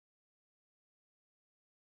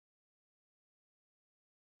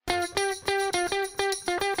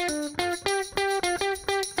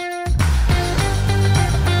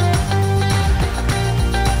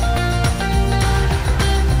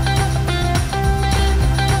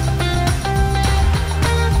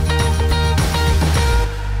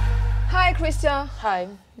Christa. Hi.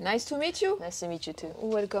 Nice to meet you. Nice to meet you too.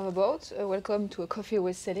 Welcome aboard. Welcome to a coffee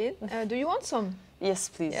with Celine. Do you want some? Yes,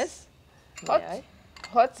 please. Yes. May Hot. I?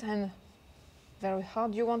 Hot and very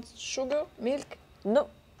hard. Do you want sugar, milk? No.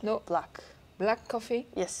 No. Black. Black coffee.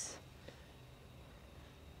 Yes.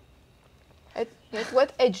 At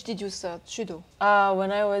what age did you start judo?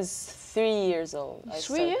 When I was 3 years old.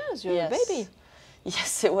 3 years? You're yes. a baby.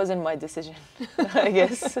 Yes, it wasn't my decision, I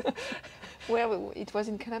guess. Where it was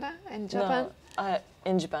in Canada and Japan? No,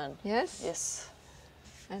 in Japan. Yes. Yes.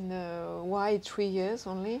 And why 3 years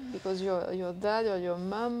only? Because your dad or your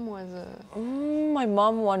mom was. My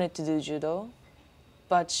mom wanted to do judo,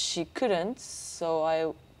 but she couldn't. So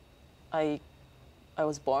I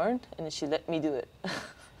was born, and she let me do it.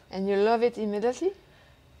 And you love it immediately?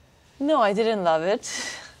 No, I didn't love it.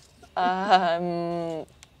 I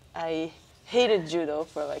hated judo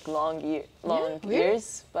for like long really?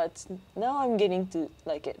 years, but now I'm getting to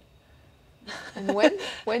like it. And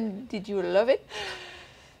when did you love it?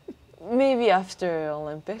 Maybe after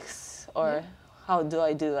Olympics, or how do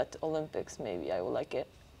I do at Olympics? Maybe I will like it.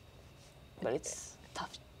 But it's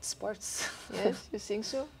tough sports. Yes, you think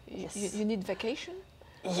so? Yes. You need vacation?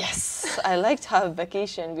 Yes, I like to have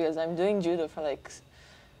vacation because I'm doing judo for like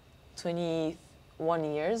 21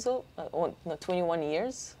 years old. No, 21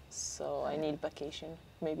 years. So I need vacation,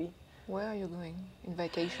 maybe. Where are you going in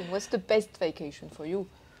vacation? What's the best vacation for you?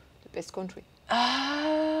 The best country?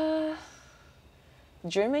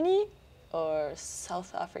 Germany or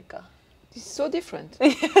South Africa? It's so different.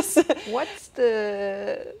 Yes. What's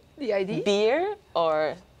the idea? Beer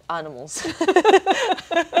or animals?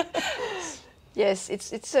 Yes,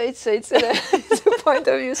 it's a point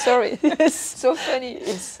of view. Sorry, Yes. so funny.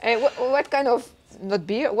 What kind of, not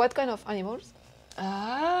beer? What kind of animals?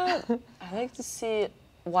 I like to see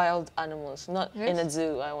wild animals, not in a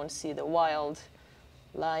zoo. I want to see the wild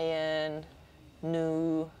lion,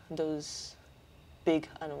 gnu, those big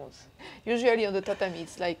animals. Usually on the tatami,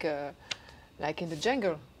 it's like in the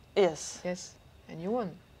jungle. Yes. Yes, and you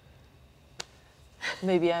won.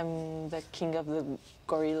 Maybe I'm the king of the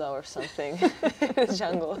gorilla or something in the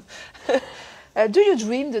jungle. Do you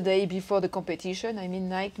dream the day before the competition? I mean,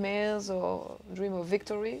 nightmares or dream of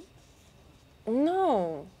victory?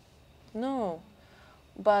 No.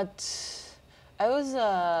 But I was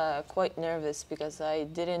quite nervous because I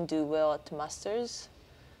didn't do well at Masters.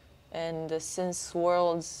 And since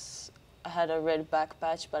Worlds, I had a red back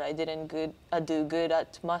patch, but I didn't do good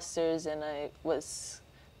at Masters, and I was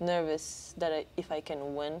nervous that if I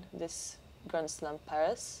can win this Grand Slam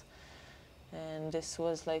Paris. And this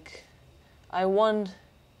was like, I won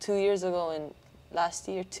 2 years ago and last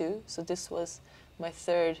year too, so this was my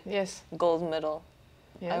third gold medal.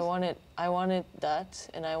 Yes. I wanted that,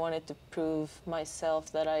 and I wanted to prove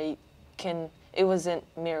myself that I can. It wasn't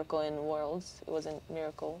miracle in Worlds. It wasn't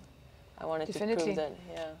miracle. I wanted to prove that.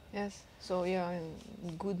 Yeah. Yes. So you're in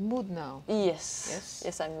good mood now. Yes.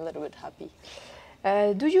 Yes, I'm a little bit happy.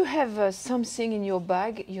 Do you have something in your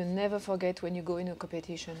bag you never forget when you go in a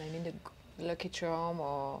competition? I mean, a lucky charm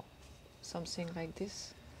or something like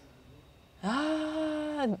this?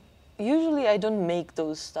 Usually I don't make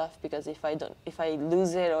those stuff because if I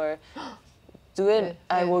lose it or do it,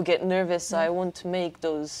 I will get nervous. So I won't make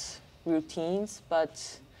those routines.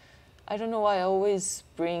 But I don't know why I always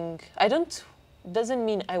bring. Doesn't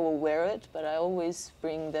mean I will wear it, but I always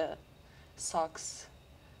bring the socks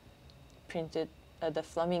printed. The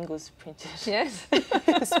flamingos printed. Yes.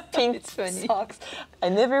 It's pink It's funny. socks. I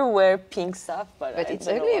never wear pink stuff, but it's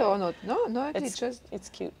ugly or not? No, ugly. It's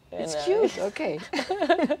cute. It's cute. Okay.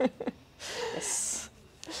 Yes.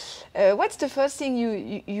 What's the first thing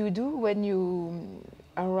you do when you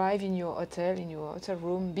arrive in your hotel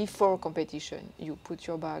room before competition? You put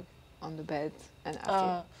your bag on the bed and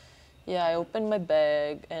after. Yeah, I open my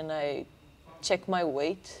bag and I check my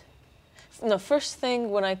weight. No, first thing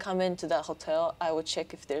when I come into that hotel, I would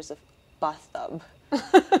check if there's a bathtub.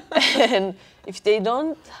 And if they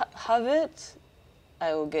don't have it,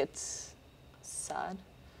 I will get sad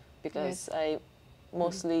because I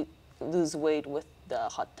mostly lose weight with the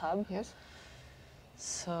hot tub. Yes.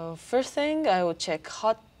 So first thing, I will check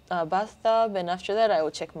bathtub, and after that, I will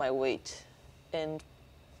check my weight and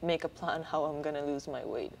make a plan how I'm gonna lose my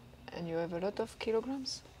weight. And you have a lot of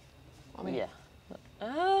kilograms? Yeah.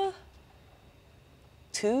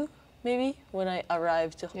 2 maybe when I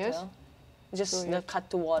arrived to hotel. Just so cut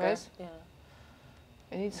to water. Yes. Yeah.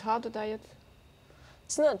 And it's hard to diet?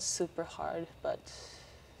 It's not super hard, but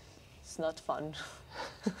it's not fun.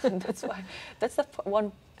 That's the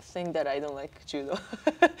one thing that I don't like judo.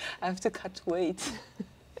 I have to cut weight.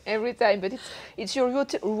 Every time, but it's your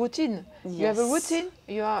routine. You have a Yes. routine?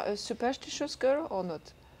 You are a superstitious girl or not?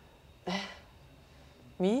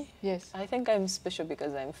 Me? Yes. I think I'm special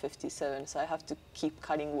because I'm 57, so I have to keep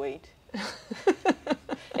cutting weight.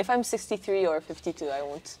 If I'm 63 or 52, I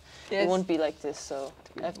won't. Yes. It won't be like this. So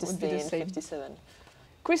I have to Won't be stay the in same. 57.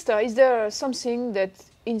 Christa, is there something that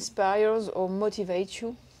inspires or motivates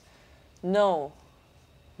you? No.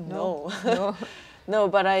 No. No. No. No,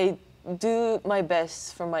 but I do my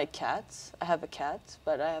best for my cats. I have a cat,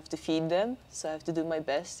 but I have to feed them, so I have to do my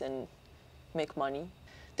best and make money.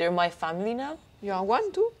 They're my family now, You are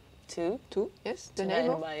one, two? too. Two, yes. The Tuna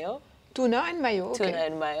neighbor? and Mayo. Tuna and Mayo, okay. Tuna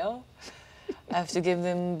and Mayo. I have to give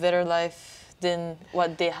them better life than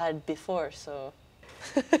what they had before, so...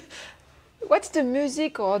 What's the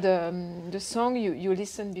music or the song you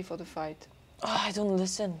listen before the fight? Oh, I don't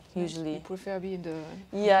listen, You usually. prefer be in the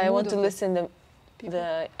Yeah, I mood want of to the listen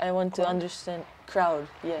people? I want to Crowd? understand crowd,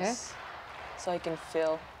 yes. So I can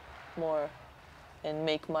feel more and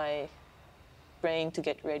make my brain to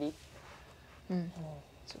get ready.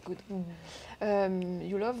 So good.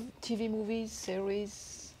 You love TV movies,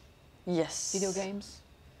 series, Yes. video games?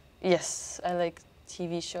 Yes, I like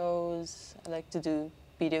TV shows. I like to do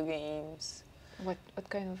video games. What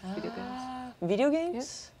kind of video games? Video games?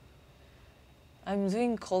 Yes. I'm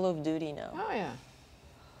doing Call of Duty now. Oh yeah,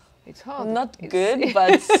 it's hard. Not It's- good,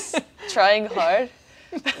 but trying hard.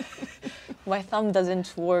 My thumb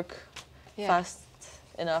doesn't work Yeah. fast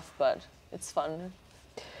enough, but it's fun.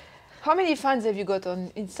 How many fans have you got on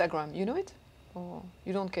Instagram? You know it, or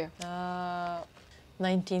you don't care?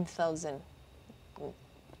 19,000.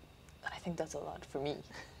 I think that's a lot for me.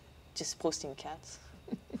 Just posting cats.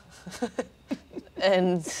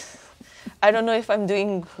 And I don't know if I'm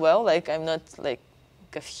doing well. Like I'm not like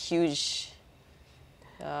a huge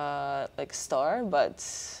like star, but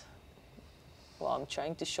well, I'm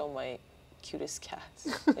trying to show my cutest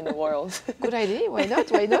cats in the world. Good idea. Why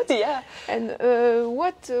not? Why not? Yeah. And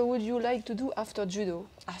what would you like to do after judo?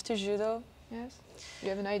 After judo, Yes. You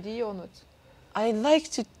have an idea or not? I like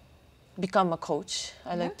to become a coach.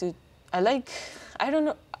 I don't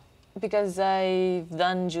know, because I've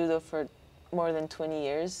done judo for more than 20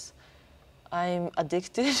 years. I'm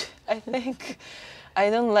addicted, I think. I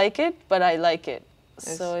don't like it, but I like it.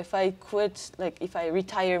 Yes. So if I quit, like if I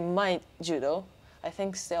retire my judo, I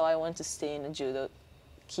think still I want to stay in the judo,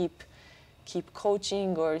 keep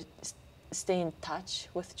coaching or stay in touch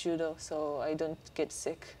with judo so I don't get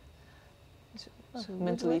sick, So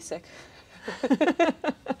mentally sick.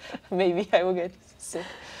 Maybe I will get sick.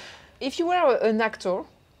 If you were an actor,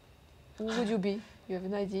 who would you be? You have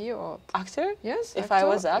an idea or Actor? yes? If I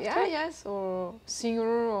was actor? Yeah, yes, or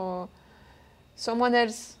singer or someone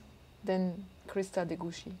else than Christa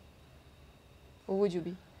Deguchi. Who would you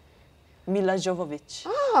be? Mila Jovovich.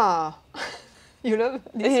 Ah, you love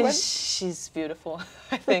this one? She's beautiful,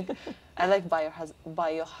 I think. I like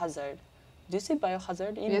Biohazard. Do you say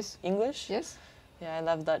Biohazard in Yes. English? Yes. Yeah, I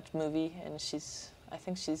love that movie, and I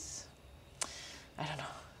think she's, I don't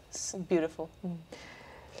know, it's beautiful.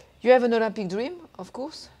 You have an Olympic dream, of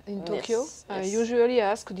course, in Tokyo. Yes, yes. Usually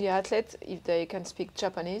I ask the athlete if they can speak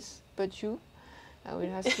Japanese, but I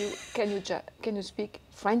will ask you, can you speak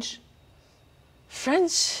French?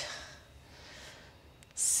 French?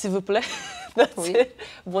 S'il vous plaît. That's Oui. it.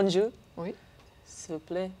 Bonjour. Oui. S'il vous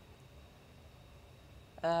plaît.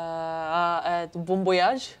 Bon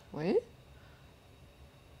voyage. Oui.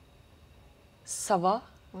 Ça va?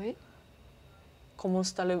 Oui. Comment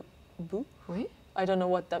allez-vous? Oui. I don't know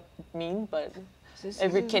what that means, but This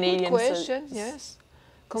every is a Canadian good says- question, yes.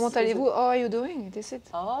 Comment Is it- allez-vous? How are you doing? This it.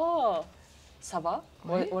 oh, ça va?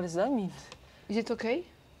 Oui. What does that mean? Is it okay?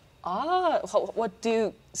 What do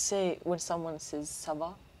you say when someone says ça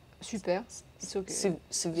va? Super. It's okay.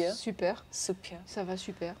 Super. Super. Super. Ça va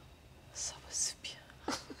super. Ça va super.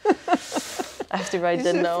 I have to write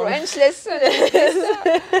This that is a down. French lesson.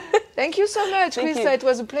 Christa. Thank you so much, Thank Christa. you. It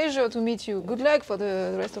was a pleasure to meet you. Good luck for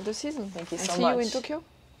the rest of the season. Thank you and so see much. you in Tokyo.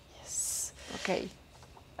 Yes. Okay.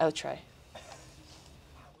 I'll try.